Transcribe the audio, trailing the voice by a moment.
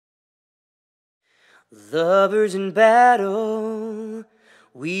Lovers in battle,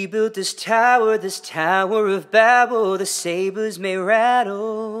 we built this tower of Babel. The sabers may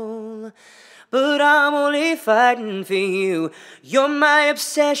rattle, but I'm only fighting for you. You're my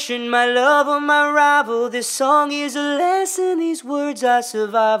obsession, my love or my rival. This song is a lesson, these words are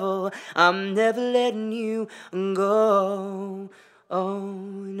survival. I'm never letting you go, oh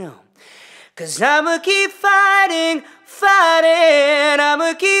no. 'Cause I'ma keep fighting, fighting,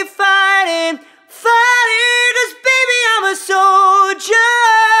 I'ma keep fighting, fighting, 'cause baby I'm a soldier,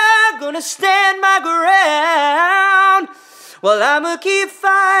 gonna stand my ground. Well, I'ma keep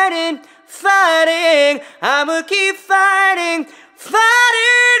fighting, fighting, I'ma keep fighting,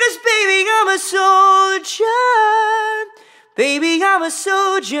 fighting, 'cause baby I'm a soldier, baby I'm a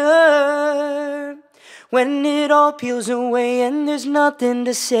soldier. When it all peels away and there's nothing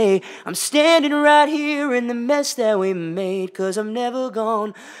to say, I'm standing right here in the mess that we made. 'Cause I'm never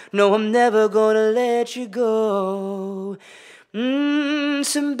gone, no, I'm never gonna let you go.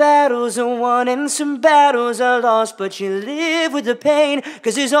 Some battles are won and some battles are lost, but you live with the pain,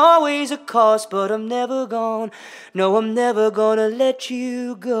 'cause there's always a cost. But I'm never gone, no, I'm never gonna let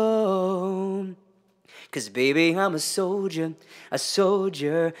you go. 'Cause baby I'm a soldier,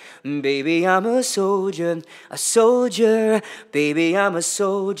 baby I'm a soldier, baby I'm a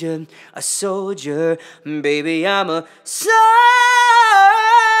soldier, baby I'm a soldier.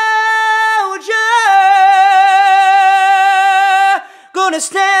 Gonna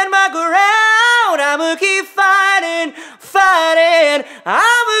stand my ground, I'ma keep fighting, fighting,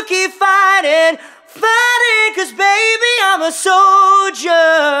 I'ma keep fighting, fighting, 'cause baby I'm a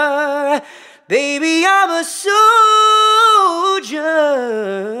soldier, baby I'm a soldier.